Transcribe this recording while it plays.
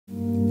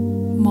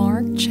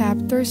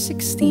chapter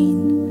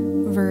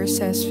 16,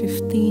 verses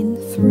 15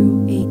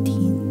 through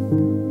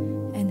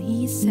 18. And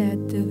he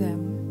said to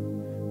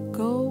them,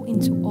 "Go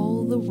into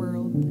all the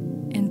world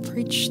and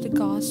preach the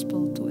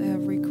gospel to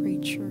every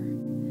creature.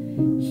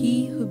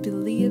 He who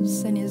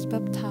believes and is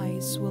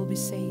baptized will be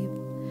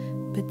saved,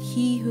 but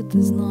he who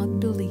does not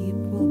believe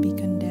will be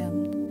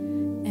condemned.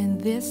 And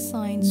these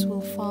signs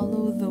will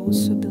follow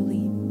those who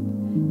believe.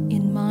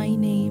 In my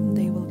name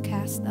they will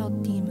cast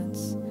out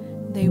demons.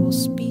 They will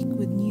speak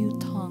with new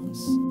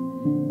tongues.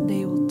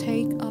 They will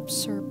take up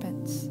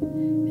serpents.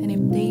 And if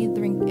they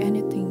drink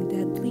anything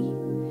deadly,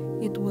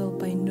 it will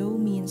by no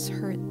means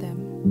hurt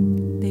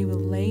them. They will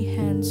lay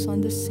hands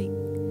on the sick,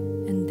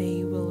 and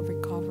they will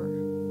recover."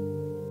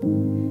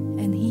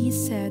 And he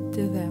said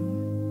to them,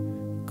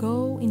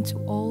 "Go into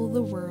all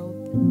the world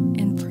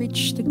and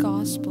preach the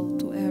gospel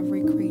to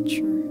every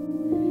creature.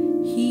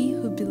 He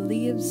who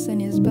believes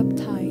and is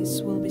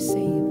baptized will be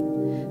saved,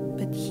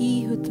 but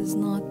he who does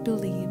not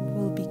believe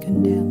will be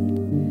condemned.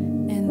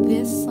 And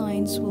these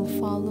signs will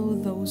follow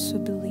those who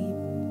believe.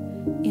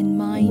 In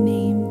my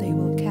name they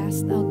will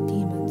cast out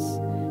demons.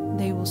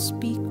 They will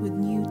speak with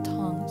new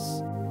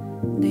tongues.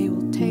 They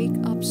will take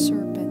up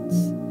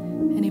serpents.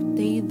 And if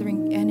they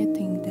drink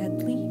anything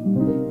deadly,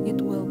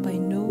 it will by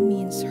no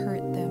means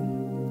hurt them.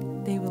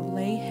 They will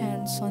lay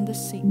hands on the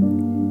sick,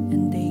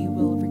 and they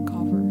will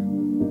recover."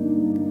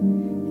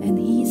 And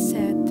he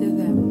said to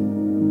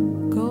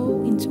them,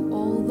 "Go into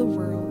all the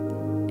world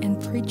and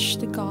preach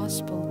the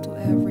gospel to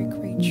every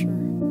creature.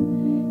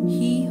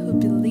 He who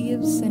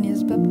believes and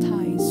is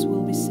baptized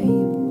will be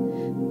saved,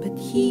 but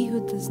he who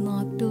does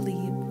not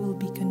believe will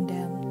be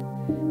condemned.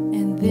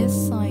 And these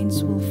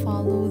signs will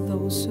follow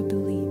those who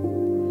believe.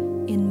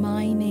 In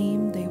my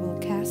name they will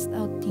cast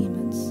out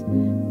demons.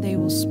 They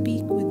will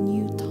speak with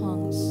new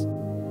tongues.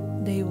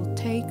 They will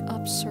take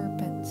up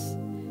serpents.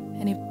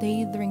 And if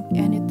they drink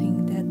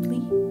anything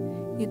deadly,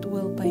 it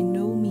will by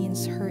no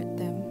means hurt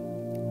them.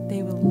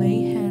 They will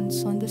lay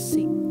hands on the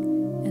sick,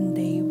 and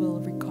they will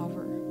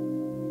recover."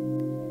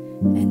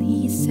 And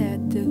he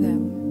said to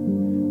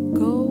them,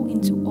 "Go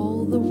into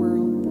all the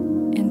world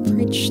and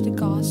preach the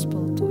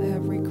gospel to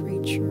every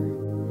creature.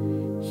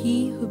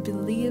 He who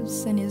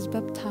believes and is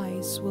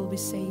baptized will be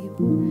saved,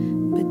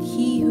 but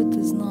he who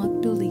does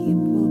not believe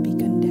will be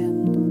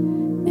condemned.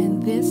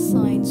 And these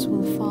signs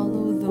will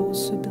follow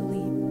those who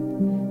believe.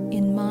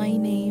 In my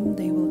name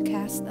they will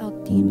cast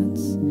out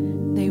demons.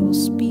 They will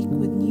speak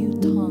with new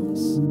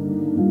tongues.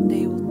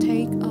 They will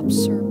take up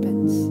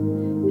serpents.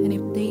 And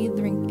if they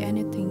drink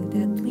anything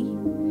deadly,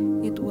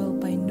 it will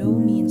by no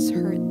means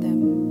hurt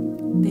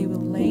them. They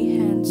will lay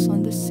hands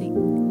on the sick,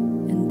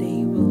 and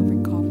they will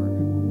recover."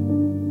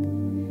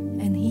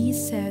 And he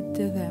said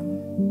to them,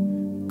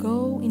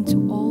 "Go into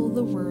all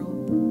the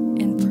world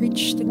and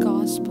preach the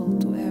gospel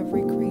to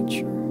every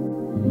creature.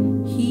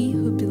 He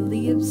who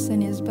believes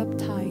and is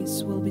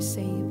baptized will be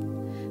saved,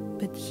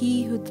 but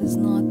he who does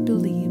not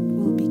believe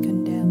will be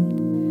condemned.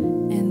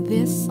 And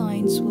these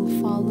signs will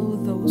follow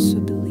those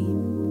who believe.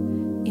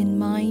 In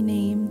my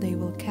name they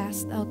will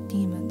cast out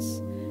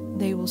demons.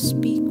 They will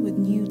speak with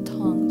new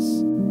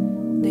tongues.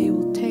 They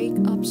will take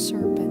up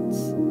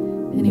serpents.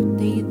 And if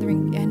they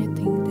drink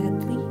anything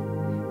deadly,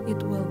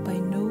 it will by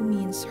no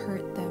means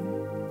hurt them.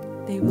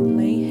 They will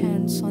lay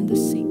hands on the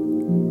sick,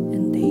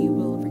 and they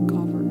will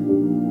recover."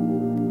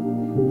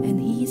 And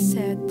he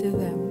said to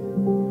them,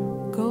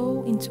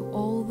 "Go into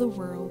all the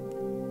world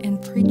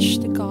and preach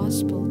the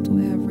gospel to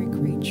every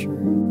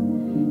creature.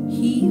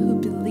 He who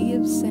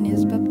believes and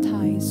is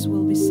baptized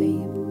will be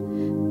saved,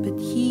 but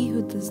he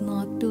who does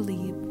not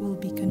believe will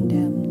be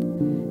condemned.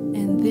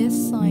 And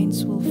these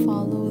signs will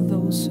follow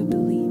those who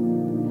believe.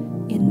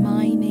 In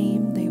my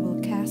name they will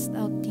cast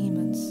out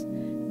demons.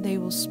 They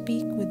will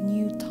speak with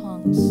new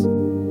tongues.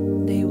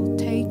 They will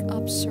take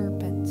up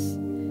serpents.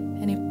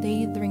 And if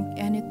they drink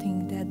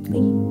anything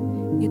deadly,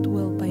 it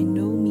will by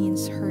no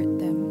means hurt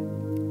them.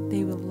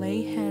 They will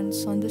lay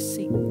hands on the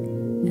sick,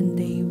 and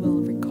they will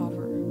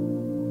recover."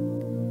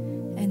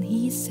 And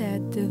he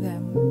said to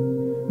them,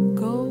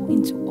 "Go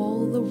into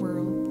all the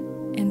world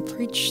and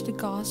preach the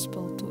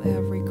gospel to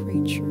every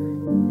creature.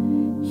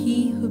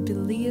 He who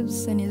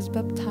believes and is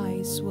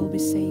baptized will be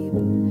saved,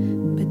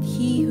 but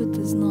he who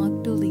does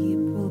not believe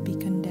will be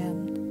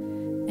condemned.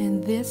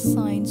 And these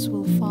signs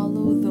will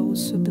follow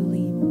those who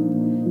believe.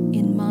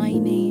 In my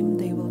name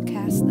they will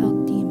cast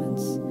out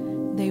demons.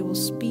 They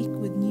will speak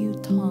with new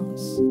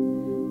tongues.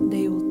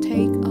 They will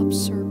take up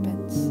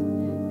serpents.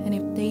 And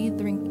if they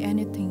drink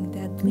anything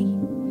deadly,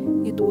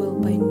 it will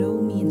by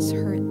no means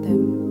hurt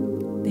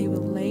them. They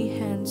will lay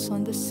hands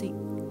on the sick,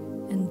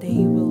 and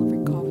they will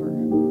recover."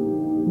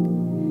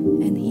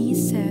 And he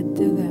said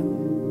to them,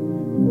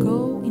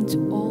 "Go into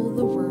all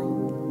the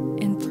world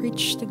and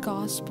preach the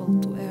gospel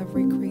to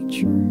every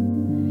creature.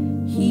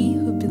 He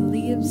who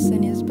believes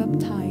and is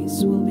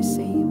baptized will be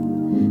saved,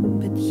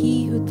 but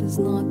he who does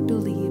not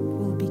believe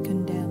will be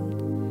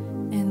condemned.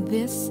 And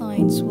these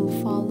signs will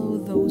follow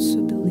those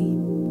who believe.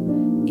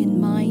 In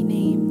my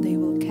name they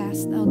will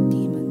cast out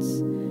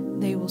demons.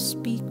 They will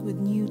speak with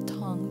new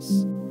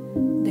tongues.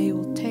 They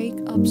will take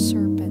up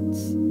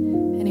serpents,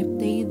 and if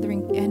they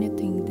drink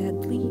anything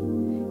deadly,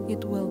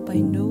 it will by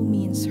no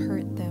means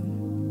hurt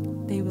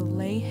them. They will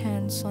lay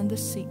hands on the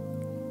sick,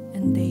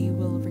 and they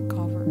will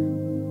recover.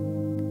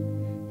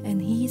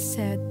 And he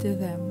said to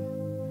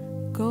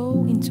them,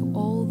 Go into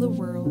all the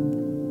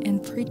world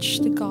and preach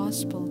the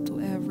gospel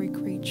to every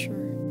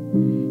creature.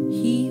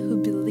 He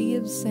who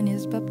believes and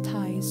is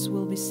baptized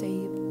will be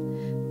saved,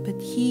 but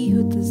he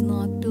who does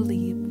not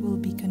believe will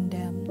be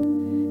condemned.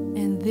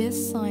 And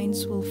these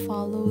signs will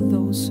follow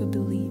those who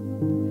believe.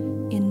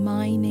 In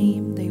my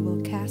name they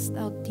will cast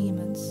out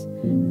demons.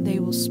 They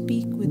will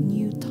speak with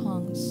new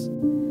tongues.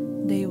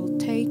 They will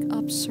take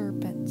up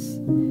serpents.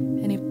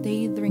 And if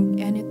they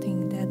drink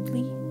anything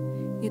deadly,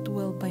 it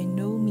will by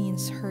no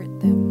means hurt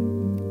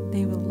them.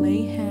 They will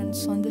lay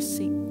hands on the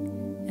sick,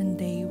 and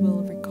they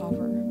will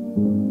recover.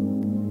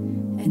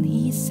 And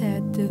he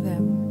said to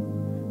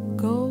them,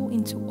 Go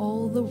into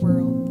all the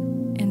world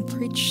and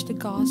preach the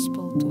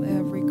gospel to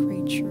every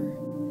creature.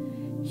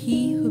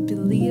 He who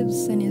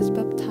believes and is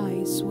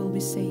baptized will be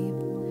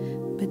saved,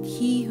 but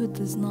he who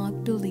does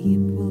not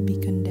believe will be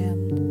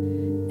condemned.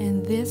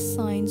 And these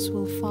signs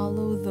will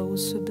follow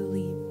those who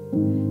believe.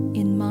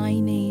 In my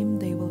name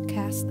they will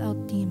cast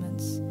out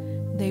demons.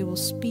 They will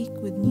speak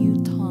with new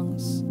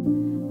tongues.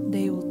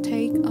 They will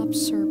take up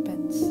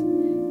serpents.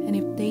 And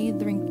if they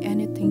drink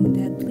anything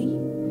deadly,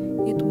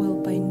 it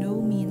will by no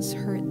means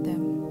hurt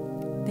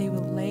them. They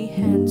will lay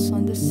hands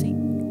on the sick,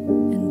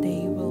 and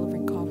they will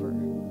recover.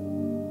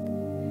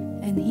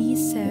 And he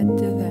said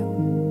to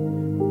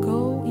them,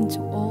 Go into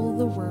all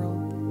the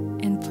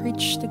world and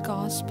preach the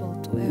gospel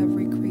to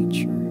every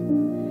creature.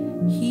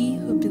 He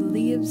who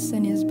believes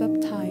and is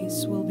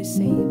baptized will be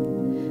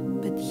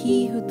saved, but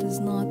he who does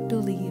not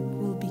believe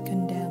will be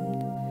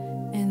condemned.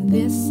 And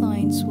these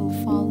signs will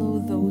follow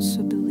those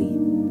who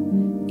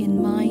believe.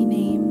 In my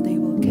name they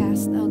will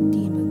cast out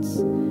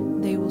demons.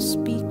 They will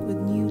speak with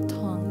new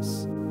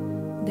tongues.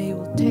 They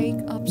will take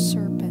up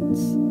serpents.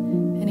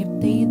 And if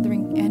they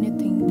drink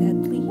anything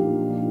deadly,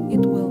 it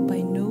will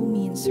by no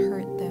means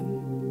hurt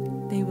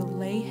them. They will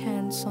lay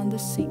hands on the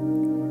sick,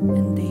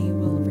 and they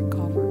will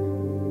recover.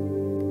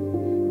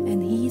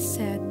 And he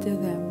said to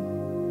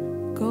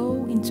them,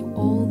 Go into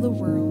all the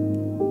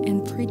world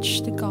and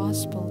preach the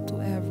gospel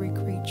to every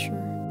creature.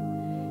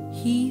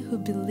 He who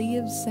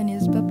believes and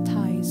is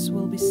baptized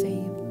will be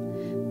saved,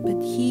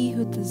 but he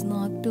who does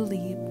not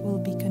believe will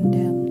be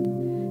condemned.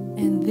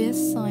 And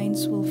these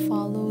signs will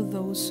follow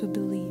those who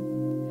believe.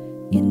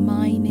 In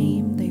my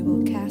name they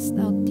will cast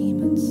out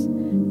demons.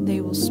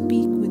 They will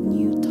speak with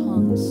new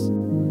tongues.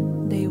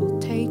 They will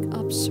take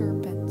up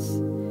serpents.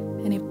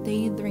 And if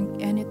they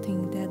drink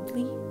anything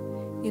deadly,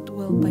 it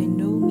will by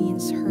no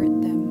means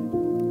hurt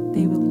them.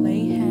 They will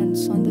lay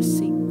hands on the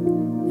sick,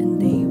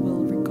 and they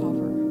will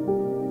recover.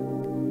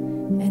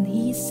 And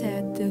he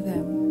said to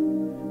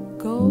them,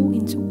 Go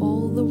into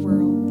all the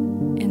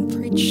world and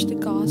preach the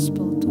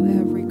gospel to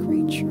every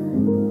creature.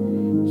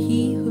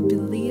 He who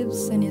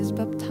believes and is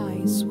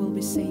baptized will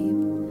be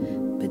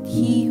saved, but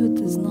he who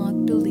does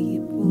not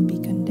believe will be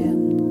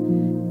condemned.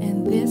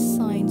 And these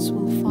signs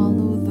will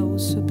follow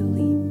those who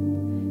believe.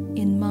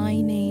 In my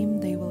name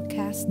they will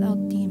cast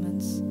out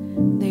demons.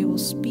 They will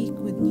speak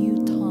with new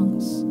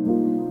tongues.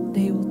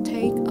 They will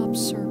take up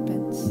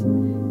serpents.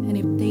 And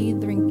if they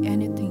drink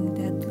anything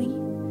deadly,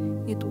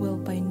 it will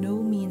by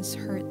no means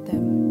hurt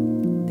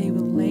them. They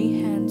will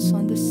lay hands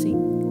on the sick,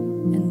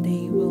 and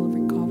they will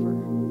recover.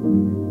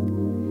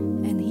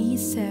 And he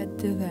said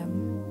to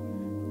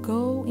them,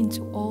 Go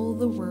into all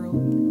the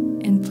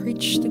world and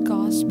preach the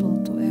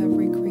gospel to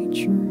every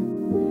creature.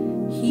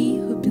 He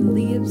who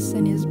believes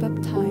and is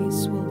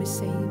baptized will be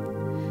saved,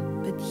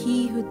 but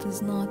he who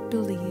does not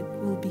believe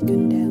will be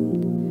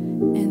condemned.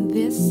 And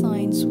these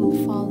signs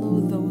will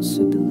follow those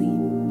who believe.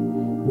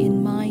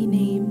 In my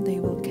name they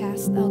will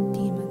cast out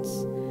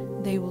demons.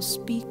 They will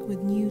speak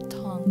with new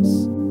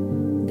tongues.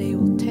 They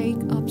will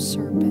take up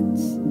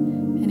serpents.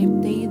 And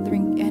if they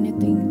drink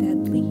anything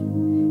deadly,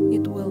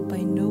 it will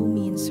by no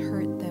means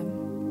hurt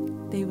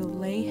them. They will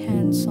lay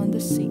hands on the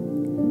sick,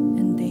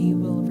 and they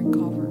will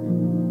recover.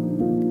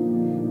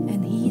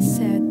 And he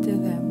said to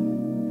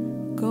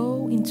them,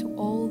 Go into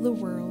all the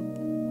world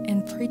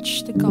and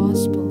preach the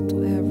gospel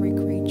to every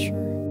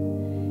creature.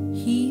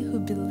 He who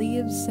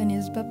believes and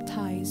is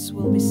baptized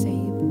will be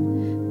saved,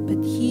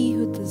 but he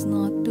who does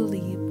not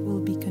believe will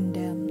be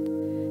condemned.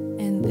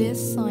 And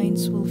these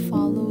signs will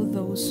follow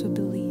those who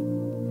believe.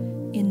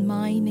 In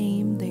my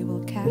name they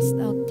will cast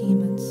out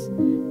demons.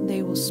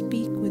 They will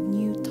speak with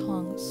new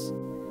tongues.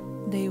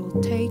 They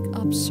will take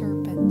up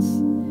serpents.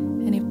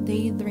 And if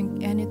they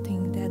drink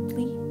anything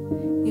deadly,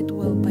 it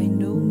will by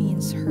no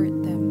means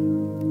hurt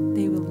them.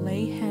 They will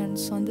lay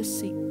hands on the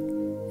sick,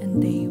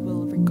 and they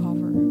will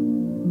recover.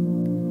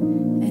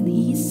 And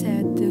he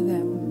said to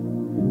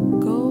them,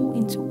 Go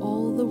into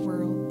all the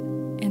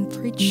world and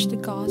preach the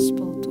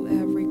gospel to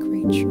every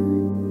creature.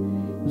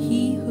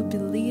 He who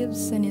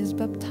believes and is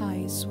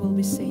baptized will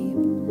be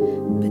saved,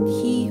 but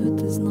he who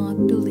does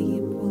not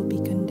believe will be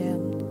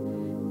condemned.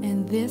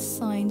 And these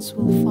signs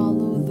will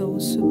follow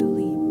those who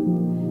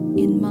believe.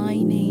 In my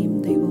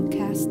name they will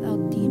cast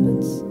out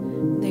demons.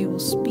 They will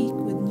speak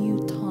with new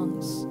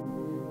tongues.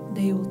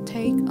 They will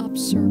take up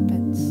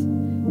serpents,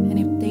 and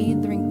if they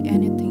drink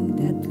anything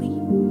deadly,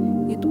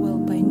 it will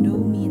by no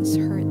means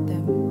hurt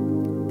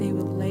them. They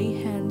will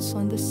lay hands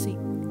on the sick,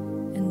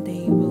 and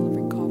they will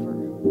recover.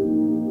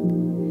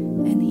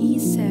 And he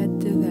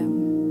said to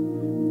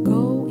them,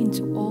 Go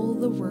into all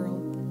the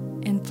world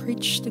and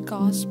preach the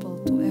gospel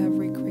to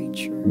every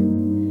creature.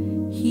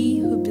 He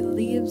who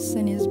believes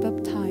and is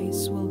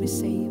baptized will be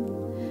saved,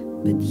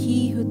 but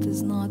he who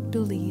does not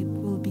believe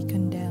will be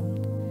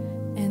condemned.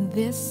 And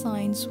these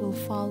signs will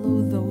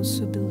follow those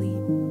who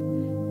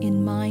believe.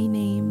 In my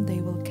name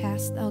they will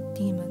cast out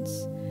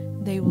demons.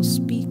 They will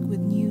speak with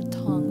new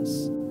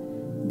tongues.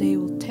 They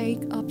will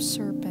take up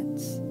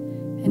serpents.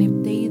 And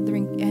if they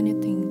drink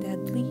anything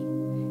deadly,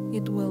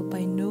 it will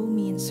by no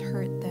means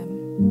hurt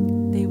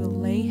them. They will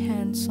lay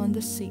hands on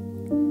the sick,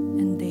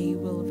 and they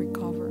will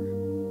recover.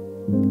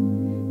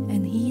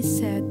 And he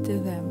said to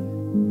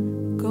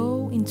them,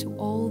 Go into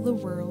all the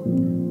world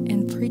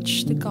and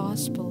preach the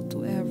gospel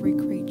to every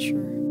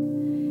creature.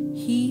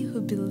 He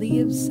who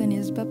believes and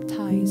is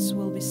baptized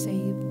will be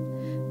saved,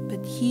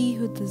 but he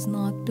who does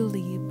not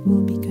believe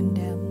will be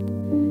condemned.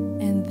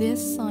 And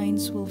these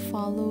signs will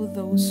follow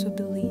those who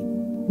believe.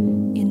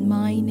 In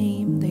my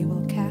name they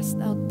will cast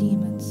out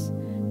demons.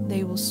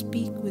 They will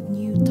speak with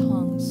new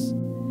tongues.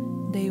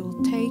 They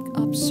will take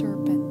up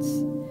serpents.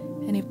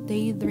 And if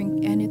they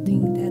drink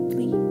anything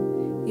deadly,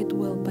 it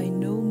will by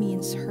no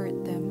means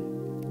hurt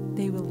them.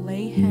 They will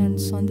lay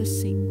hands on the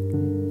sick,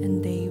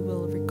 and they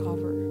will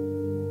recover.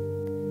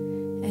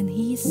 And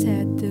he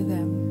said to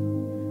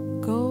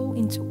them, Go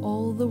into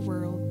all the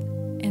world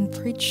and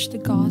preach the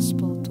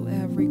gospel to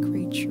every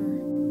creature.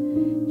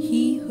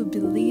 He who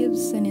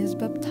believes and is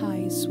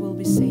baptized will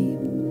be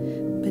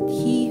saved, but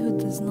he who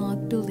does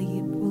not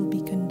believe will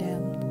be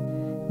condemned.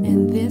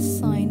 And these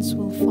signs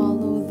will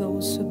follow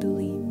those who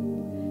believe.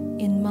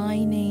 In my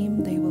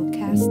name they will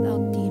cast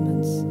out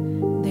demons.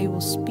 They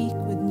will speak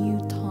with new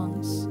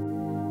tongues.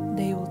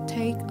 They will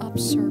take up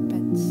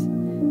serpents.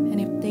 And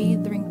if they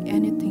drink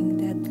anything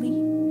deadly,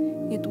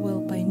 it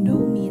will by no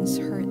means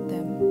hurt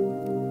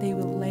them. They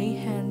will lay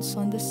hands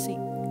on the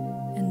sick,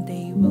 and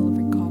they will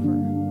recover.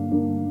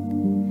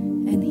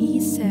 And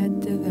he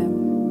said to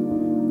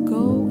them,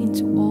 Go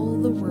into all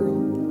the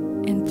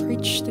world and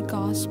preach the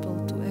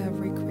gospel to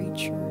every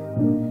creature.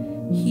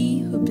 He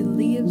who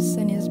believes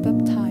and is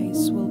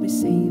baptized will be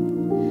saved,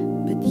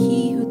 but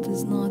he who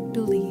does not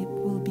believe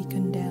will be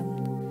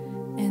condemned.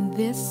 And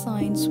these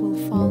signs will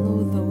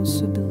follow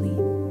those who believe.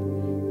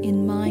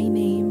 In my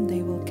name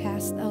they will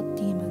cast out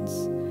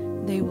demons.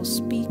 They will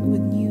speak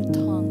with new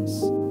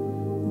tongues.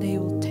 They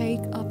will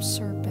take up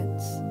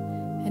serpents.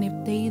 And if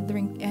they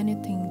drink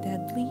anything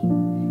deadly,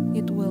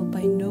 it will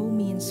by no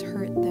means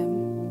hurt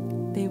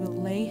them. They will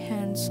lay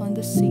hands on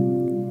the sick,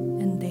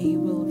 and they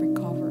will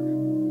recover.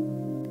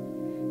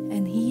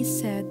 And he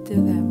said to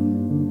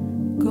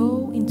them,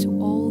 Go into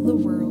all the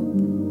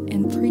world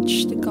and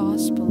preach the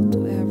gospel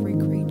to every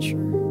creature.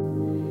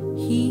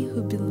 He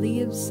who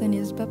believes and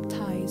is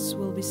baptized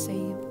will be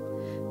saved,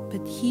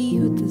 but he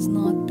who does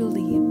not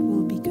believe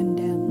will be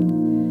condemned.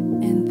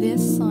 And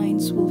these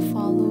signs will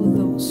follow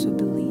those who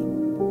believe.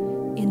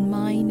 In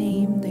my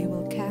name they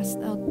will cast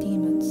out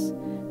demons.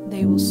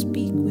 They will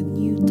speak with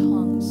new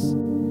tongues.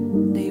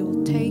 They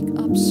will take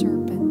up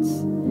serpents.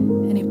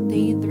 And if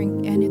they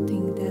drink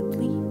anything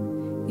deadly,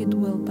 it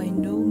will by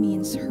no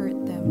means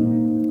hurt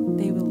them.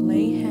 They will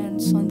lay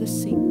hands on the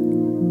sick,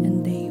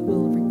 and they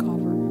will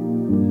recover.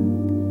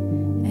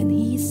 And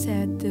he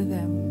said to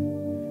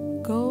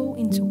them, Go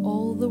into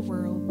all the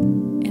world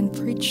and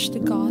preach the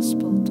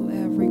gospel to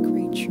every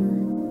creature.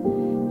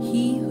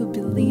 He who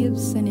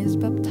believes and is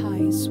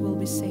baptized will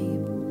be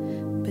saved,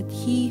 but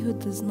he who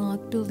does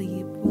not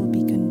believe will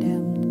be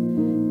condemned.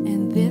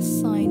 And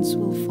these signs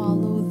will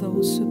follow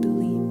those who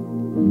believe.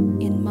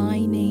 In my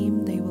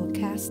name they will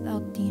cast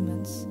out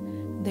demons.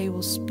 They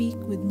will speak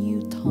with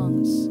new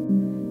tongues.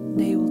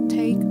 They will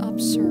take up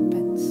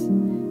serpents.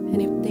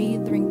 And if they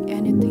drink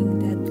anything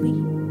deadly,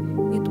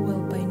 it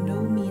will by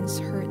no means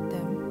hurt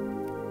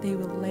them. They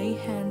will lay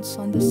hands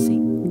on the sick,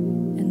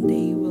 and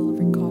they will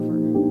recover.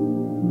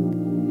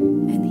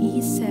 And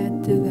he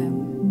said to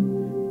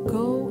them,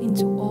 Go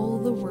into all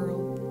the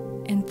world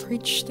and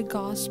preach the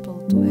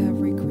gospel to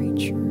every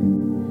creature.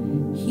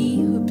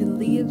 He who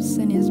believes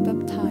and is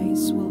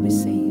baptized will be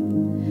saved,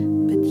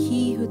 but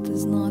he who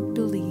does not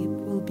believe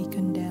will be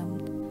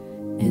condemned.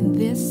 And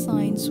these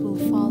signs will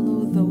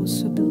follow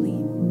those who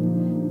believe.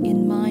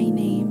 In my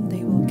name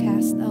they will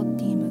cast out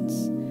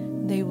demons.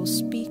 They will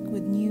speak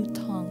with new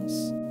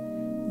tongues.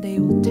 They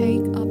will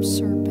take up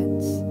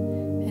serpents.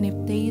 And if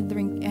they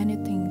drink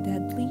anything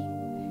deadly,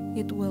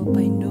 it will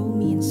by no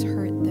means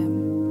hurt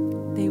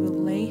them. They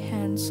will lay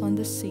hands on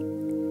the sick,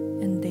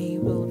 and they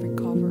will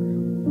recover.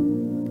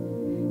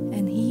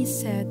 And he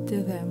said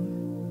to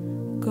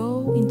them,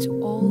 Go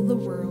into all the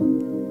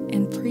world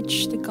and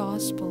preach the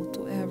gospel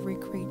to every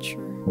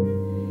creature.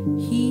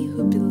 He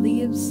who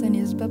believes and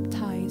is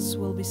baptized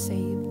will be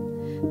saved,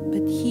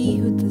 but he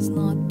who does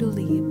not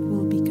believe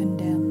will be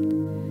condemned.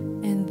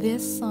 And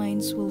these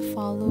signs will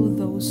follow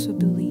those who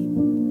believe.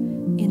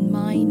 In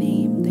my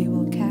name they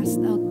will cast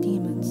out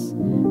demons.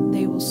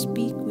 They will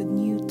speak with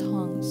new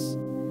tongues.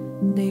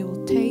 They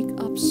will take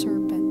up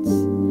serpents.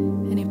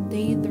 And if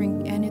they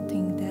drink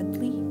anything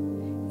deadly,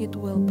 it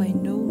will by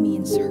no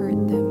means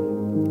hurt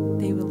them.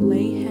 They will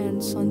lay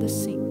hands on the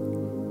sick,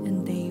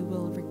 and they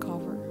will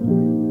recover.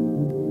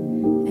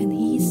 And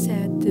he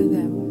said to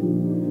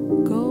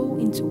them, Go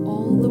into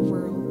all the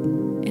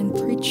world and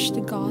preach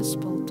the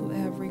gospel to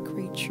every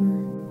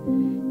creature.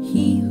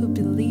 He who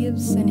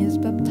believes and is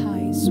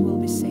baptized will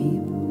be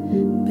saved,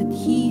 but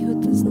he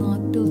who does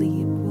not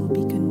believe will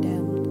be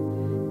condemned.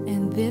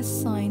 And these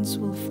signs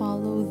will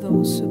follow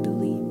those who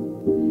believe.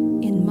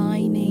 In my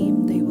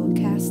name they will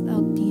cast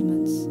out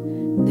demons.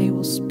 They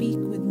will speak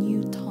with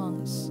new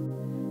tongues.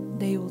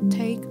 They will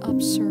take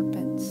up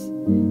serpents.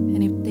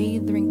 And if they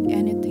drink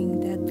anything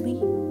deadly,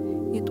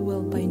 it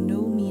will by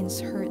no means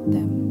hurt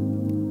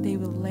them. They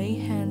will lay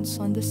hands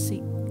on the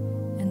sick,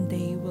 and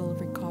they will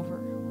recover.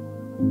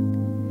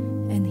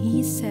 And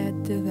he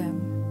said to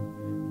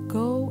them,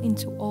 Go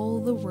into all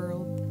the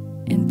world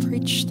and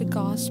preach the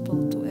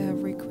gospel to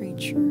every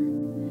creature.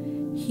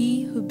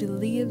 He who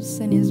believes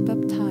and is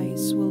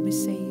baptized will be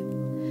saved,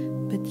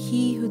 but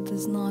he who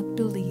does not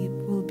believe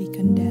will be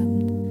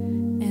condemned.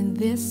 And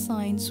these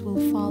signs will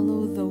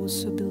follow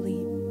those who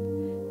believe.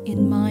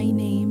 In my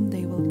name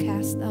they will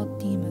cast out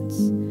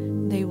demons.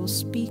 They will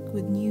speak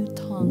with new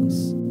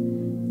tongues.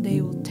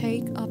 They will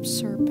take up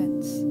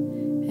serpents.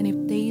 And if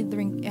they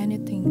drink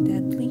anything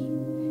deadly,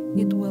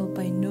 it will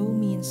by no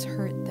means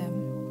hurt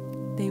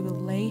them. They will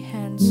lay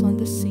hands on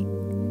the sick,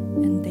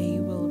 and they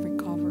will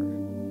recover.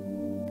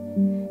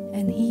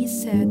 And he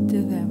said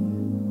to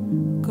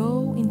them,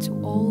 Go into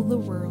all the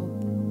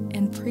world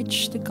and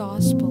preach the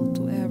gospel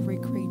to every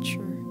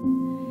creature.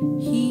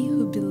 He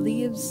who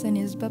believes and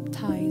is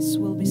baptized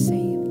will be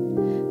saved,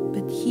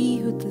 but he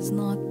who does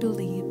not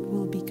believe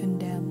will be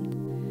condemned.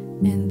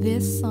 And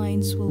these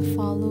signs will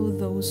follow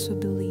those who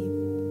believe.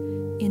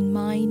 In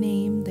my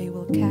name they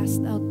will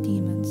cast out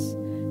demons.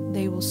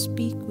 They will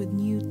speak with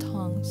new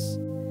tongues.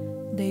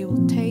 They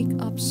will take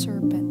up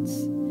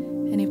serpents.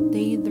 And if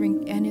they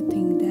drink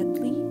anything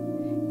deadly,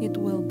 it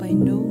will by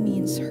no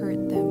means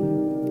hurt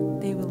them.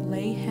 They will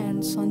lay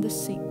hands on the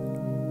sick,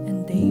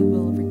 and they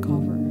will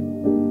recover.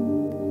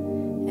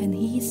 And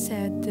he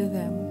said to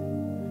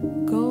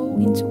them, Go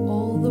into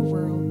all the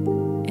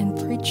world and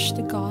preach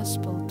the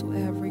gospel to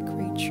every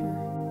creature.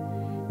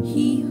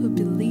 He who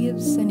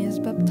believes and is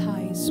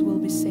baptized will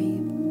be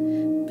saved,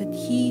 but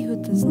he who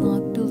does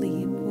not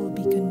believe will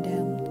be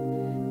condemned.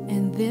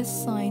 And these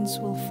signs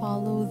will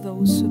follow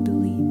those who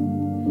believe.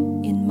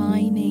 In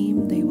my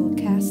name they will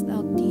cast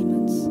out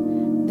demons.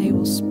 They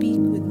will speak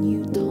with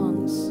new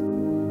tongues.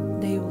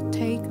 They will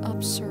take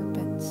up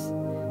serpents.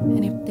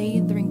 And if they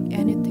drink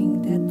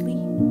anything deadly,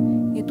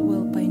 it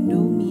will by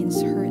no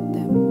means hurt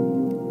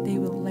them. They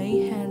will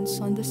lay hands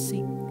on the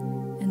sick,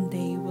 and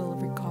they will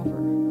recover.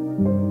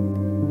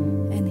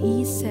 And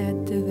he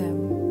said to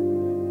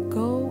them,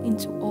 Go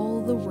into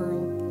all the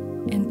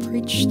world and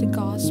preach the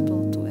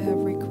gospel to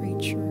every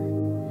creature.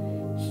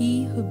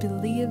 He who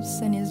believes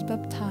and is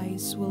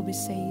baptized will be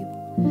saved,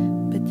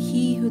 but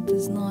he who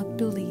does not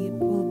believe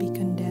will be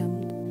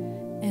condemned.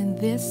 And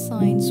these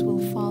signs will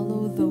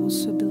follow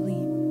those who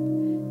believe.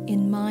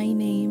 In my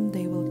name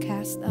they will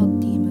cast out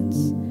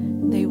demons.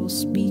 They will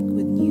speak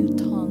with new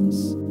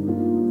tongues.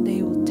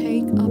 They will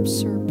take up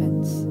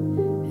serpents.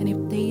 And if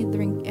they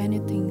drink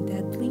anything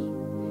deadly,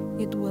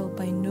 it will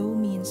by no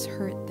means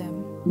hurt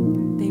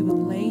them. They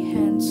will lay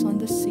hands on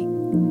the sick,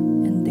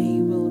 and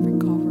they will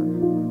recover.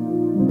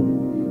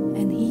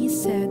 And he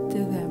said to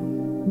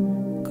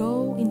them,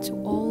 Go into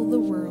all the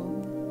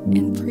world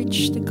and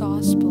preach the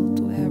gospel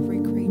to every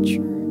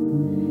creature.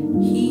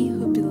 He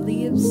who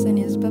believes and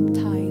is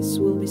baptized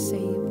will be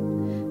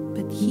saved,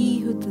 but he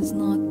who does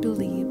not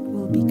believe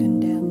will be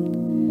condemned.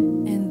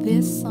 And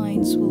these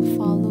signs will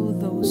follow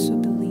those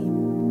who believe.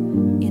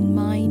 In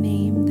my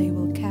name they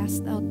will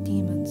cast out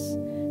demons.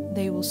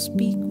 They will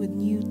speak with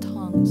new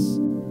tongues.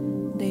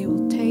 They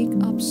will take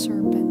up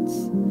serpents.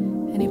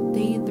 And if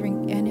they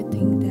drink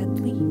anything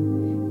deadly,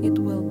 it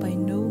will by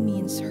no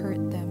means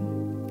hurt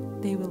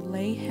them. They will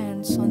lay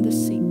hands on the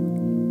sick,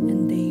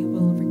 and they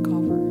will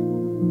recover.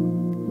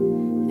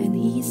 And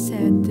he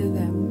said to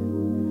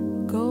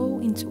them, Go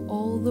into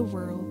all the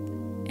world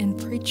and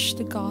preach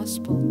the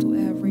gospel to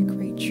every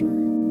creature.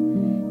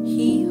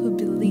 He who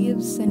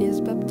believes and is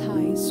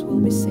baptized will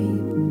be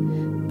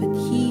saved, but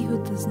he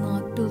who does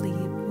not believe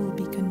will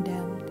be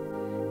condemned.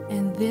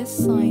 And these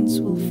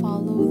signs will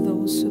follow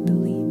those who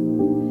believe.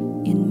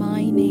 In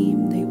my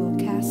name they will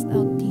cast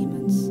out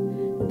demons.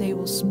 They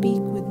will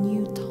speak with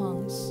new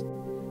tongues.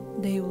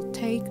 They will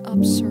take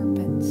up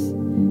serpents.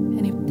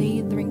 And if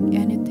they drink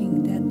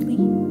anything deadly,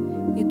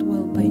 it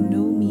will by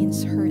no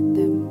means hurt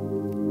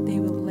them. They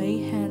will lay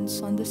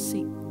hands on the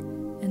sick,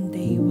 and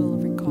they will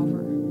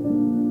recover.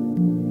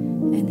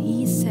 And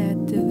he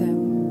said to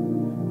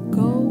them,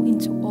 Go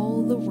into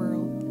all the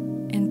world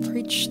and preach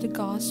preach the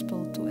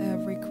gospel to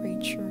every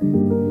creature.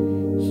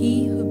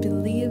 He who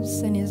believes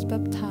and is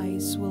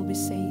baptized will be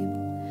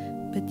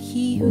saved, but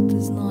he who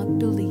does not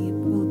believe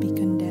will be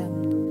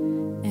condemned.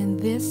 And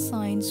these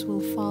signs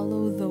will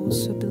follow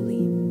those who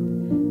believe.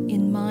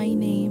 In my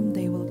name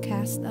they will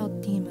cast out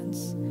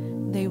demons.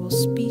 They will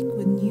speak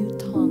with new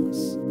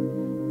tongues.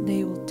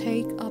 They will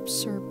take up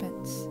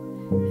serpents.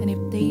 And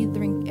if they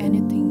drink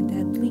anything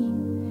deadly,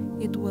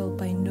 it will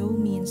by no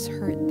means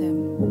hurt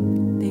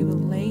them. They will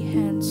lay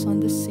hands on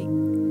the sick,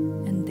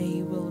 and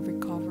they will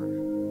recover.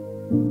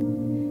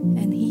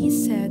 And he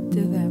said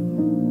to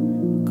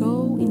them,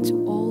 Go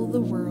into all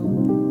the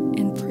world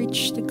and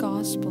preach the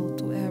gospel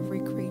to every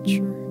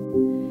creature.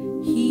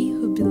 He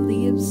who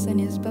believes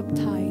and is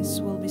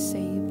baptized will be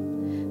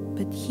saved,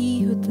 but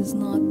he who does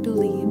not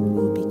believe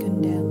will be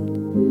condemned.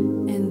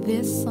 And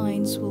these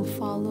signs will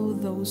follow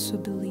those who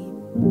believe.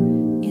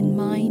 In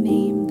my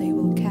name they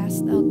will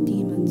cast out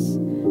demons.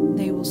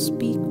 They will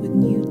speak with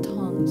new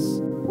tongues.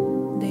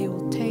 They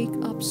will take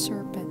up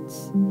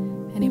serpents.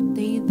 And if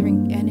they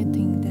drink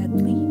anything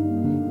deadly,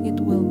 it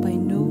will by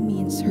no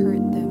means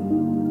hurt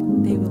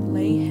them. They will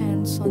lay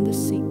hands on the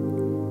sick,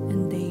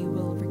 and they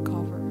will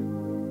recover.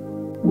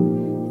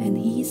 And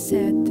he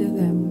said to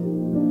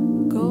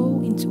them,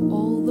 Go into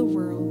all the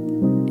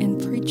world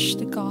and preach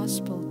the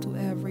gospel to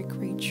every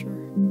creature.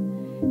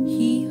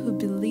 He who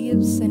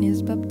believes and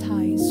is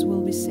baptized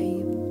will be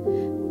saved,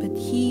 but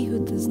he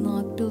who does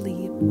not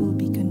believe will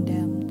be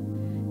condemned.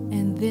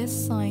 And these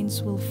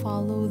signs will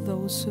follow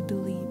those who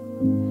believe.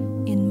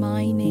 In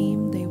my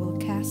name they will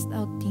cast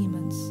out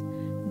demons.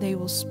 They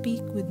will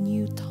speak with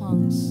new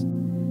tongues.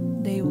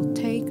 They will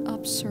take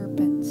up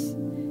serpents.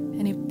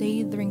 And if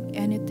they drink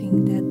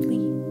anything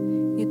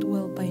deadly, it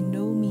will by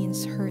no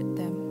means hurt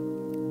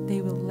them.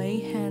 They will lay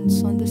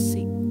hands on the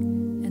sick,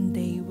 and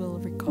they will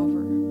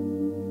recover.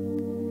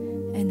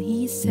 And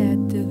he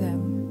said to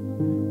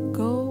them,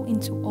 Go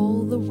into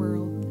all the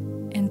world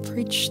and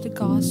preach the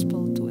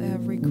gospel to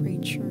every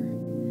creature.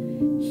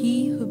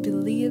 He who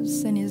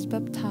believes and is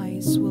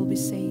baptized will be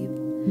saved,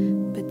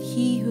 but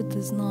he who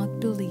does not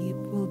believe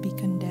will be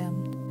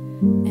condemned.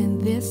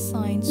 And these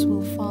signs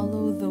will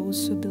follow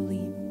those who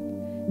believe.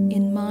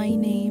 In my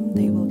name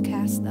they will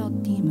cast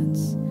out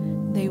demons.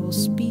 They will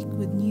speak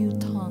with new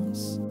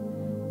tongues.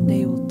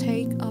 They will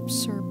take up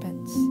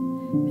serpents.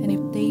 And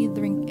if they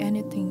drink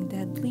anything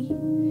deadly,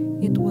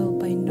 it will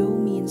by no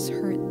means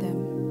hurt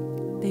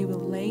them. They will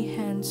lay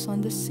hands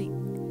on the sick,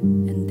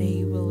 and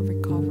they will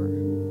recover.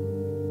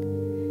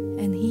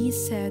 And he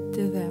said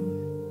to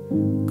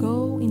them,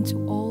 Go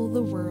into all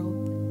the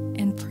world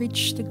and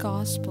preach the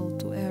gospel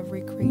to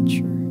every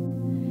creature.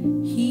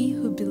 He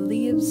who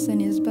believes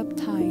and is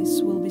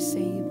baptized will be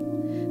saved,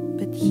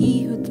 but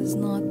he who does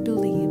not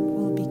believe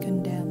will be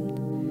condemned.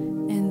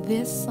 And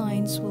these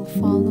signs will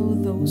follow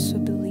those who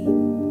believe.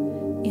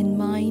 In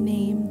my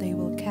name they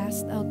will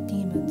cast out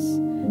demons.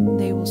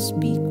 They will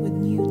speak with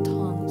new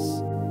tongues.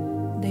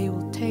 They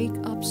will take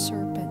up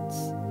serpents.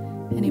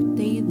 And if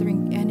they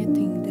drink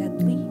anything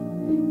deadly,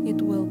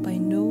 it will by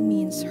no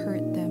means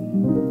hurt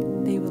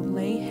them. They will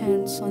lay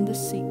hands on the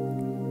sick,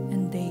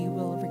 and they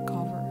will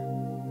recover.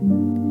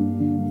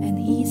 And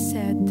he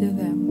said to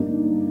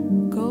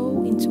them,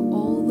 Go into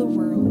all the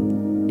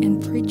world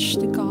and preach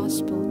the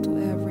gospel to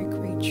every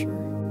creature.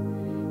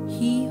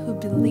 He who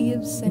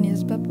believes and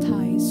is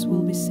baptized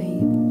will be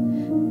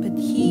saved, but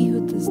he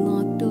who does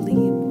not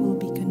believe will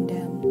be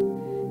condemned.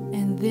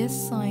 And these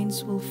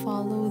signs will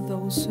follow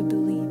those who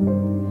believe.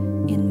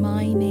 In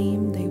my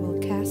name they will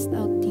cast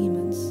out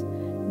demons.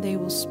 They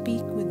will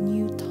speak with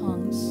new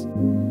tongues.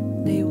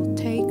 They will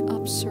take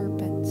up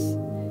serpents.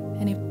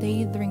 And if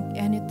they drink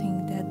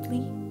anything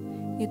deadly,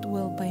 it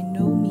will by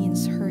no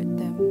means hurt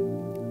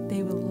them.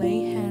 They will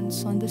lay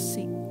hands on the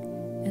sick,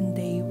 and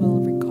they will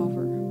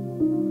recover.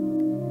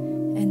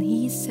 And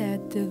he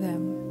said to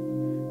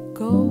them,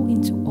 Go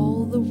into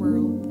all the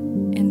world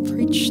and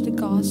preach the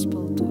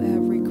gospel to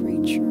every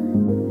creature.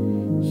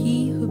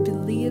 He who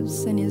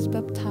believes and is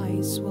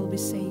baptized will be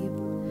saved,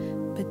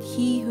 but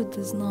he who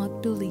does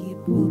not believe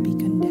will be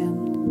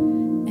condemned.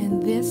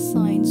 And these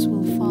signs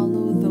will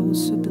follow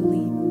those who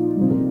believe.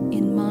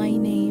 In my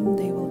name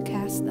they will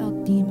cast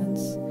out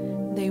demons.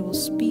 They will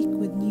speak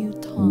with new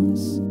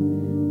tongues.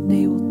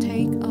 They will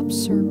take up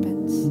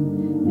serpents.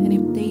 And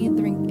if they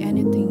drink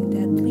anything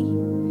deadly,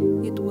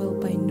 it will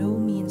by no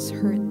means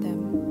hurt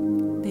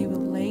them. They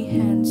will lay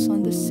hands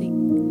on the sick,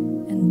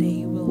 and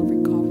they will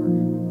recover.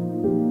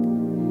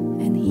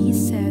 And he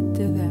said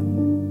to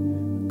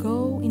them,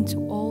 Go into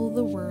all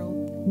the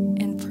world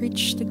and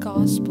preach the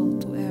gospel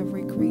to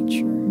every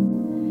creature.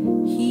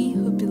 He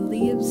who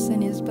believes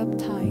and is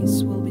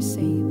baptized will be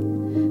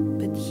saved,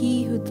 but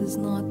he who does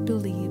not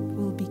believe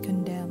will be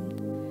condemned.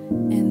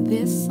 And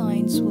these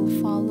signs will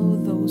follow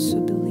those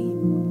who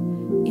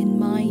believe. In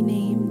my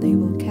name they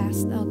will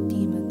cast out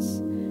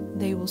demons.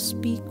 They will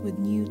speak with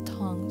new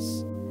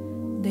tongues.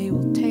 They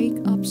will take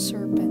up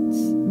serpents.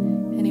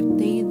 And if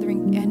they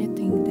drink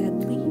anything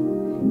deadly,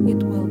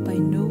 it will by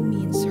no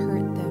means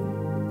hurt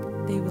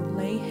them. They will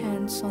lay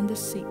hands on the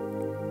sick,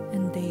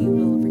 and they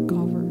will recover.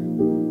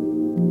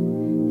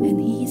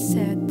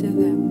 said to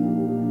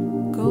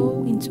them,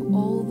 "Go into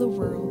all the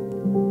world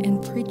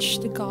and preach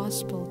the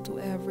gospel to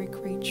every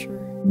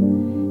creature.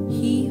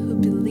 He who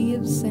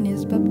believes and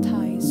is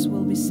baptized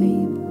will be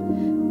saved,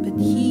 but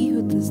he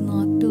who does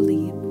not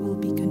believe will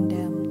be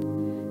condemned.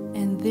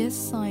 And these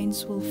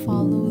signs will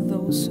follow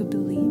those who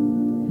believe.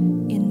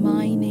 In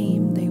my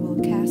name they will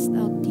cast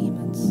out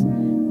demons.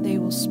 They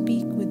will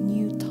speak with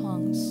new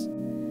tongues.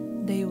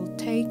 They will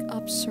take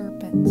up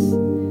serpents.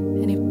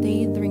 And if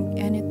they drink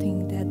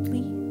anything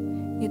deadly,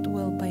 it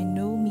will by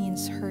no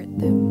means hurt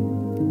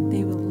them.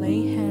 They will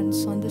lay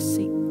hands on the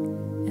sick,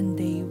 and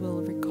they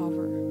will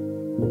recover."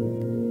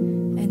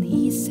 And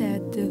he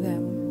said to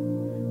them,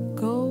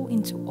 "Go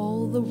into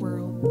all the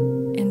world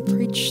and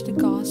preach the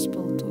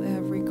gospel to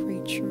every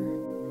creature.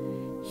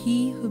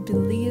 He who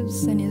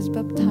believes and is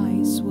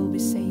baptized will be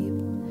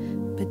saved,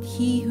 but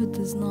he who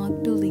does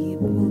not believe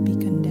will be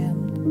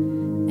condemned.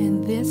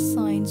 And these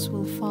signs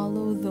will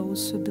follow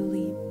those who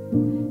believe.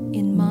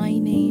 In my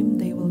name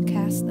they will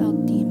cast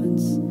out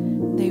demons.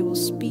 They will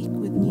speak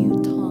with new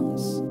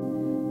tongues.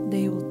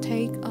 They will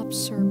take up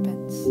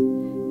serpents.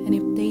 And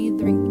if they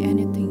drink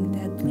anything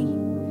deadly,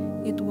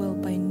 it will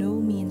by no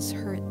means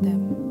hurt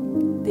them.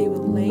 They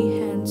will lay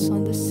hands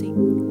on the sick,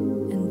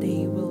 and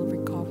they will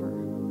recover."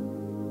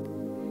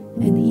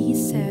 And he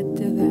said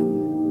to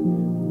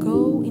them,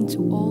 "Go into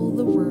all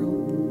the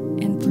world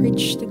and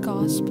preach the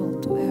gospel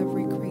to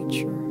every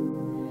creature.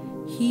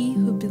 He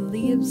who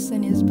believes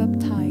and is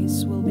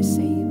baptized will be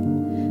saved,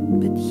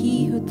 but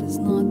he who does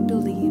not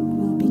believe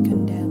will be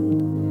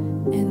condemned.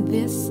 And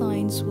these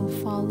signs will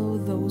follow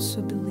those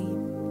who believe.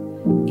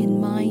 In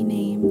my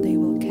name they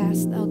will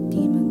cast out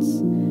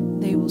demons.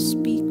 They will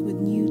speak with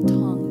new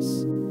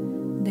tongues.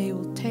 They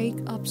will take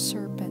up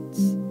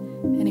serpents.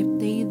 And if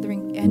they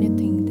drink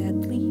anything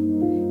deadly,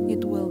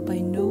 it will by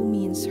no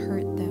means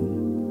hurt them.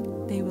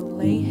 They will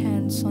lay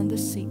hands on the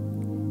sick,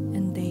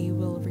 and they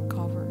will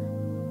recover."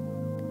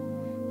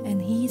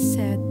 And he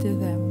said to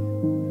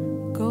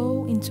them,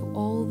 "Go into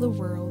all the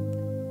world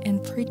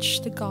and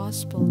preach the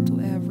gospel to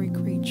every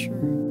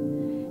creature.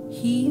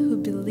 He who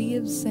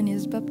believes and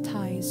is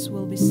baptized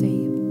will be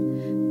saved,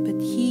 but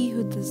he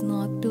who does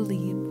not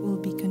believe will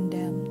be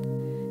condemned.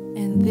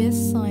 And these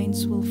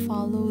signs will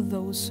follow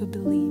those who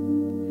believe.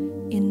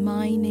 In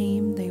my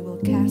name they will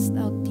cast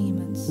out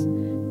demons.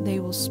 They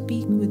will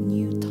speak with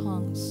new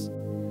tongues.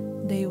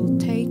 They will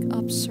take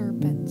up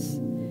serpents.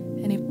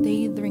 And if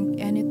they drink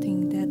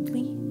anything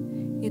deadly,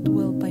 it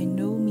will by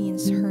no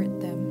means hurt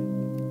them.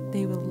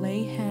 They will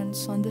lay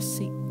hands on the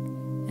sick,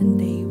 and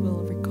they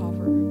will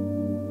recover."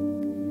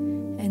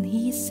 And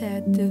he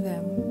said to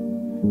them,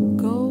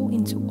 "Go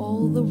into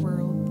all the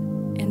world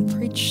and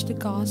preach the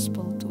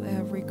gospel to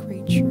every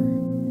creature.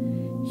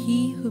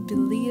 He who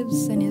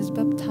believes and is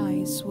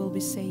baptized will be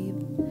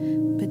saved,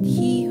 but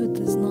he who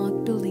does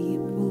not believe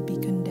will be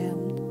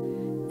condemned.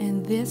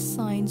 And these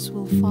signs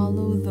will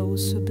follow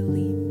those who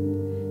believe.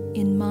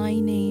 In my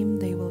name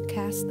they will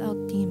cast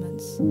out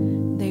demons.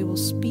 They will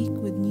speak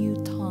with new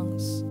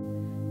tongues.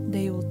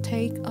 They will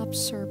take up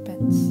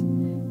serpents.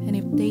 And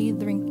if they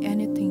drink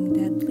anything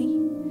deadly,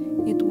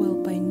 it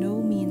will by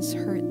no means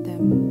hurt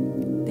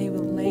them. They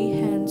will lay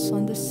hands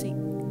on the sick,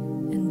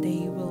 and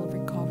they will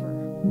recover."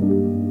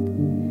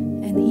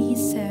 And he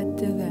said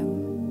to them,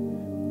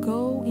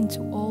 "Go into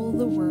all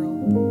the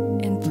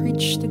world and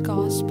preach the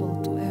gospel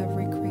to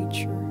every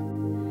creature.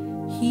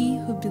 He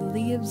who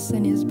believes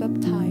and is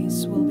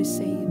baptized will be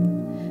saved,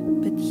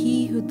 but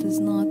he who does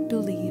not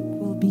believe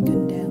will be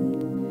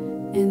condemned.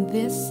 And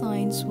these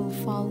signs will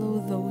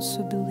follow those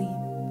who believe.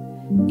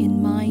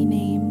 In my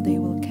name they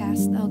will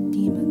cast out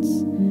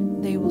demons.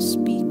 They will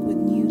speak with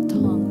new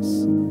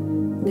tongues.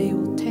 They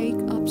will take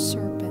up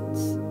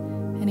serpents.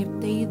 And if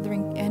they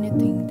drink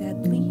anything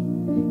deadly,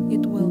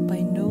 it will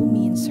by no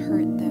means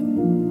hurt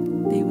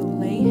them. They will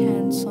lay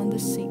hands on the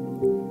sick,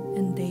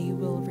 and they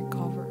will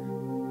recover."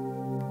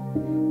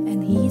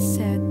 And he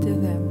said to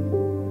them,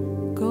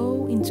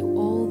 "Go into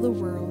all the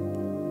world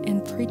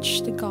and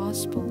preach the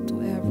gospel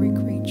to every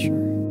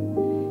creature.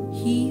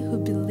 He who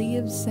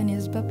believes and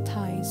is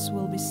baptized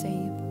will be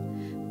saved,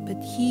 but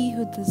he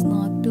who does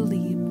not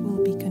believe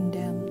will be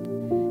condemned.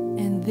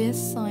 And these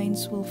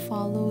signs will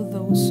follow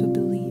those who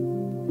believe.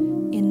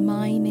 In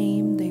my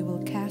name they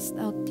will cast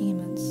out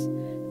demons.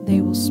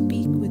 They will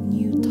speak with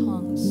new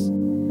tongues.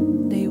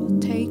 They will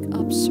take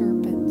up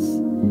serpents.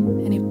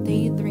 And if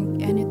they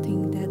drink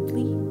anything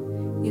deadly,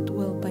 it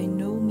will by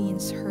no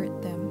means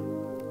hurt them.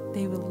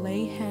 They will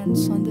lay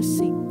hands on the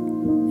sick,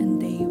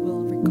 and they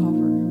will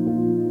recover."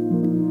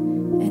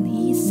 And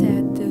he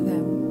said to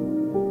them,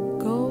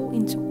 "Go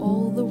into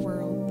all the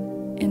world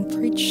and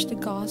preach the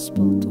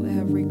gospel to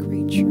every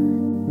creature.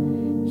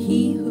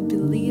 He who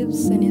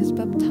believes and is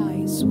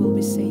baptized will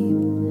be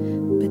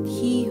saved, but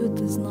he who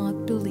does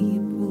not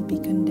believe will be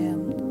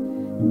condemned.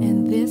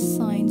 And these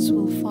signs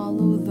will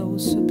follow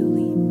those who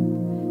believe.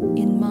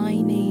 In my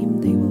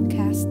name they will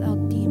cast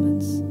out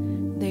demons.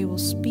 They will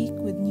speak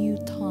with new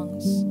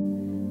tongues.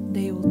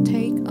 They will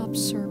take up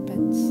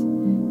serpents.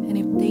 And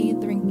if they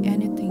drink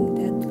anything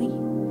deadly,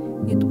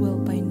 it will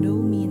by no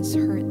means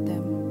hurt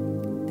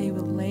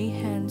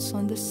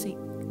sick,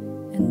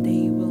 and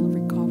they will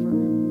recover.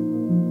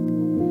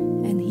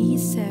 And he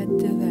said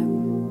to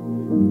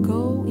them,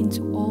 Go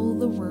into all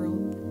the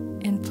world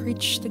and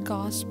preach the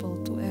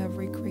gospel to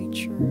every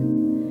creature.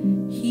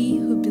 He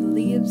who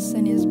believes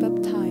and is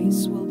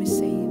baptized will be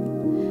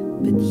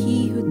saved, but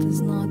he who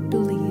does not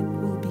believe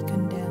will be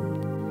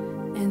condemned.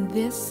 And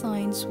these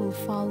signs will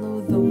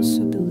follow those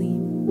who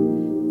believe.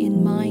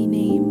 In my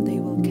name they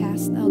will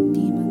cast out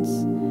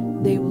demons.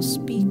 They will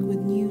speak with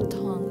new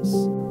tongues.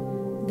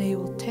 They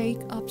will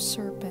take up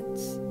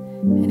serpents.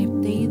 And if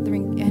they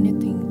drink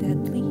anything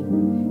deadly,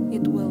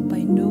 it will by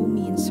no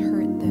means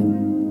hurt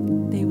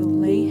them. They will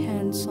lay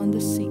hands on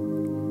the sick,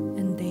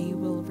 and they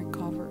will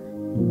recover.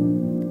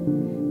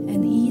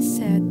 And he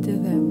said to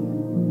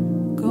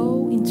them,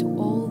 Go into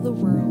all the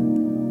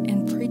world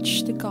and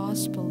preach the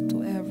gospel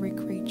to every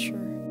creature.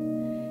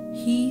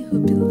 He who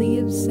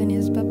believes and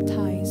is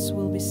baptized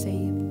will be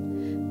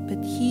saved,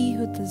 but he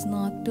who does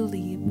not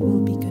believe will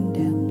be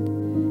condemned.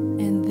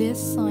 And these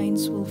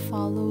signs will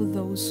follow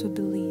those who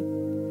believe.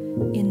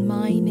 In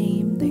my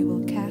name they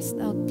will cast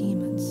out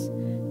demons.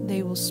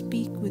 They will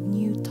speak with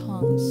new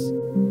tongues.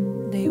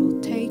 They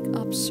will take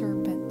up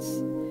serpents.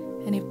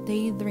 And if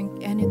they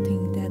drink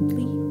anything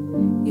deadly,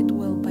 it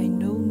will by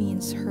no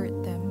means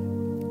hurt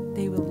them.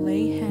 They will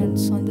lay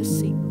hands on the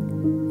sick,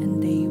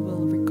 and they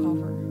will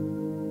recover.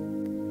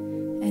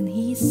 And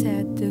he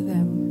said to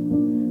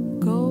them,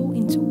 Go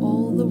into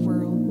all the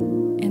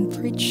world and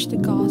preach the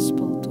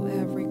gospel to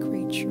every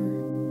creature.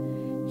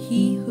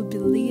 He who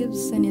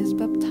believes and is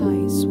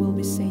baptized will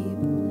be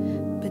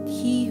saved, but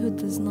he who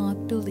does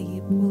not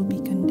believe will be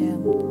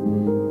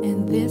condemned.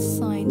 And these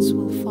signs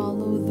will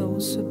follow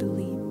those who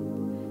believe.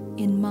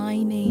 In my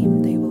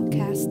name they will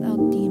cast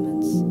out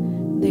demons.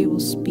 They will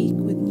speak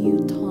with new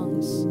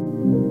tongues.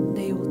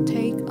 They will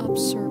take up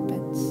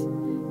serpents.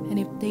 And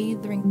if they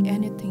drink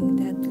anything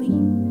deadly,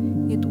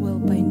 it will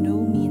by no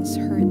means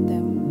hurt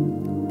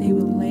them. They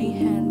will lay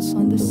hands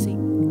on the sick,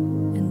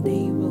 and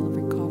they will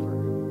recover.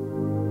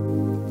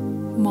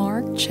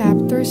 Mark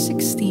chapter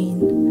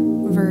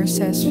 16,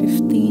 verses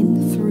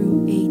 15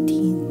 through 18.